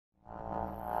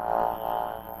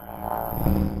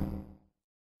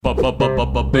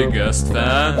Biggest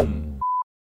fan.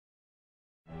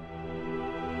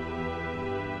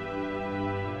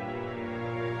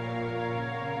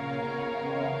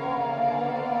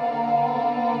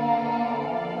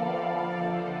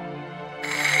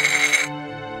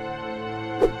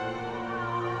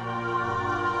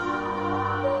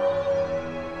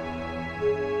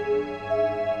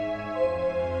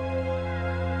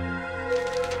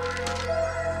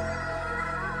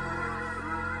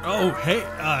 Oh,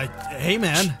 hey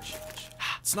man.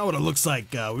 It's not what it looks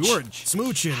like. We weren't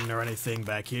smooching or anything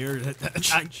back here.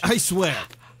 I swear.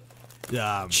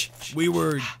 We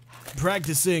were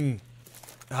practicing,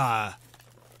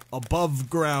 above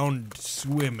ground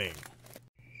swimming.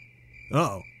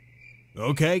 Oh.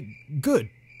 Okay, good.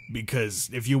 Because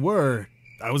if you were,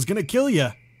 I was gonna kill you.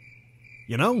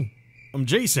 You know, I'm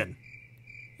Jason.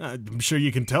 I'm sure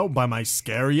you can tell by my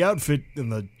scary outfit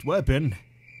and the weapon.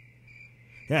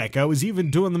 Heck, I was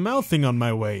even doing the mouthing on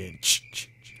my way in.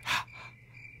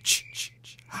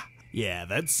 Yeah,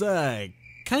 that's,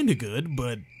 kinda good,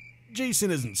 but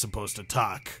Jason isn't supposed to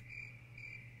talk.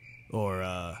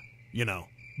 Or, you know,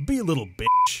 be a little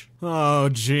bitch. Oh,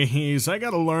 jeez, I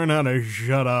gotta learn how to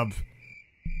shut up.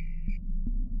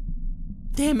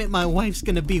 Damn it, my wife's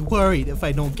gonna be worried if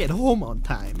I don't get home on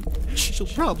time. She'll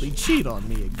probably cheat on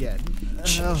me again.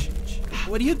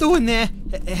 What are you doing there?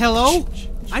 Hello?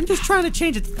 I'm just trying to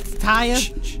change a tire.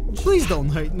 Please don't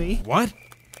hurt me. What?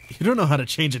 You don't know how to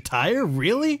change a tire?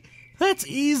 Really? That's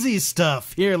easy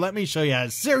stuff. Here, let me show you how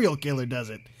a serial killer does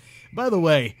it. By the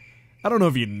way, I don't know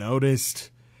if you noticed,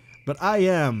 but I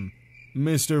am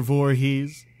Mr.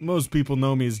 Voorhees. Most people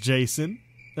know me as Jason.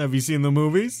 Have you seen the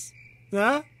movies?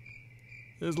 Huh?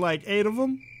 There's like 8 of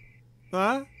them.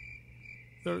 Huh?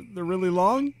 They're really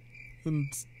long and,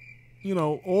 you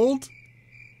know, old.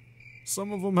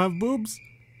 Some of them have boobs.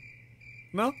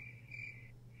 No?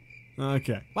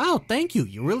 Okay. Wow, thank you.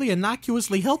 You're really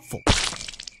innocuously helpful.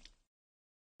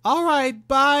 Alright,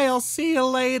 bye. I'll see you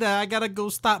later. I gotta go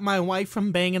stop my wife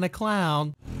from banging a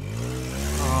clown.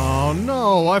 Oh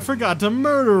no, I forgot to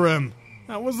murder him.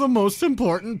 That was the most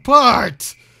important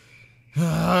part.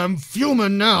 I'm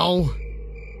fuming now.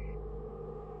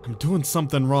 I'm doing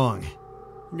something wrong.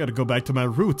 I gotta go back to my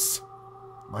roots.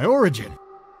 My origin.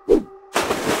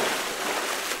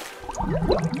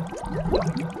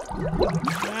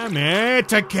 Damn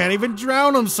it, I can't even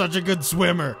drown, I'm such a good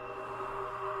swimmer.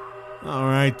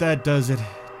 Alright, that does it.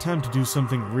 Time to do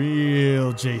something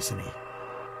real Jason-y.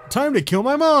 Time to kill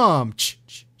my mom!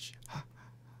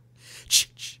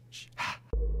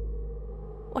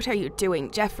 What are you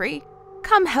doing, Jeffrey?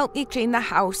 Come help me clean the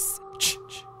house.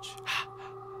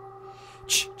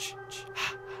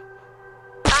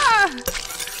 Ah!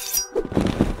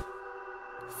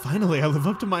 Finally, I live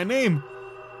up to my name.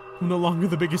 I'm no longer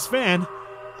the biggest fan.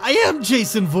 I am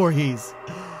Jason Voorhees.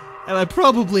 And I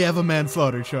probably have a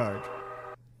manslaughter charge.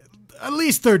 At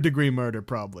least 3rd-degree murder,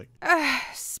 probably.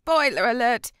 Spoiler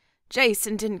alert.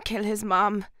 Jason didn't kill his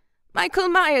mom. Michael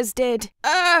Myers did.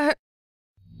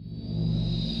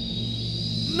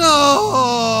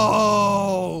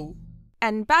 No!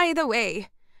 And by the way,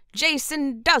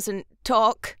 Jason doesn't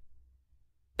talk.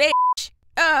 Bitch.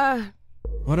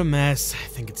 What a mess. I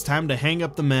think it's time to hang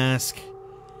up the mask.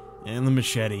 And the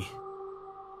machete.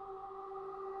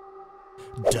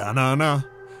 Da-na-na.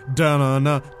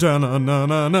 Da-na-na.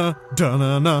 Da-na-na-na-na.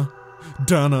 Da-na-na.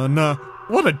 Da-na-na.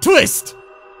 What a twist!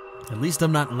 At least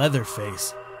I'm not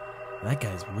Leatherface. That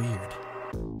guy's weird.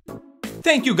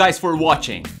 Thank you guys for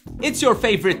watching. It's your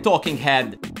favorite talking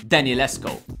head, Danny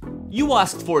Lesco. You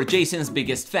asked for Jason's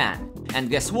biggest fan, and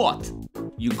guess what?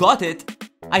 You got it.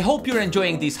 I hope you're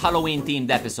enjoying these Halloween-themed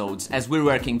episodes as we're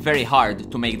working very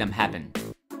hard to make them happen.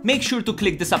 Make sure to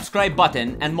click the subscribe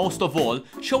button and most of all,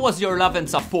 show us your love and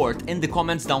support in the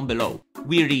comments down below.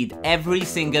 We read every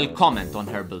single comment on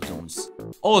HerbalToons.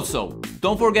 Also,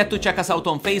 don't forget to check us out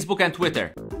on Facebook and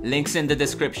Twitter. Links in the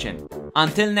description.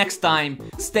 Until next time,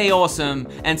 stay awesome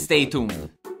and stay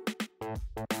tuned.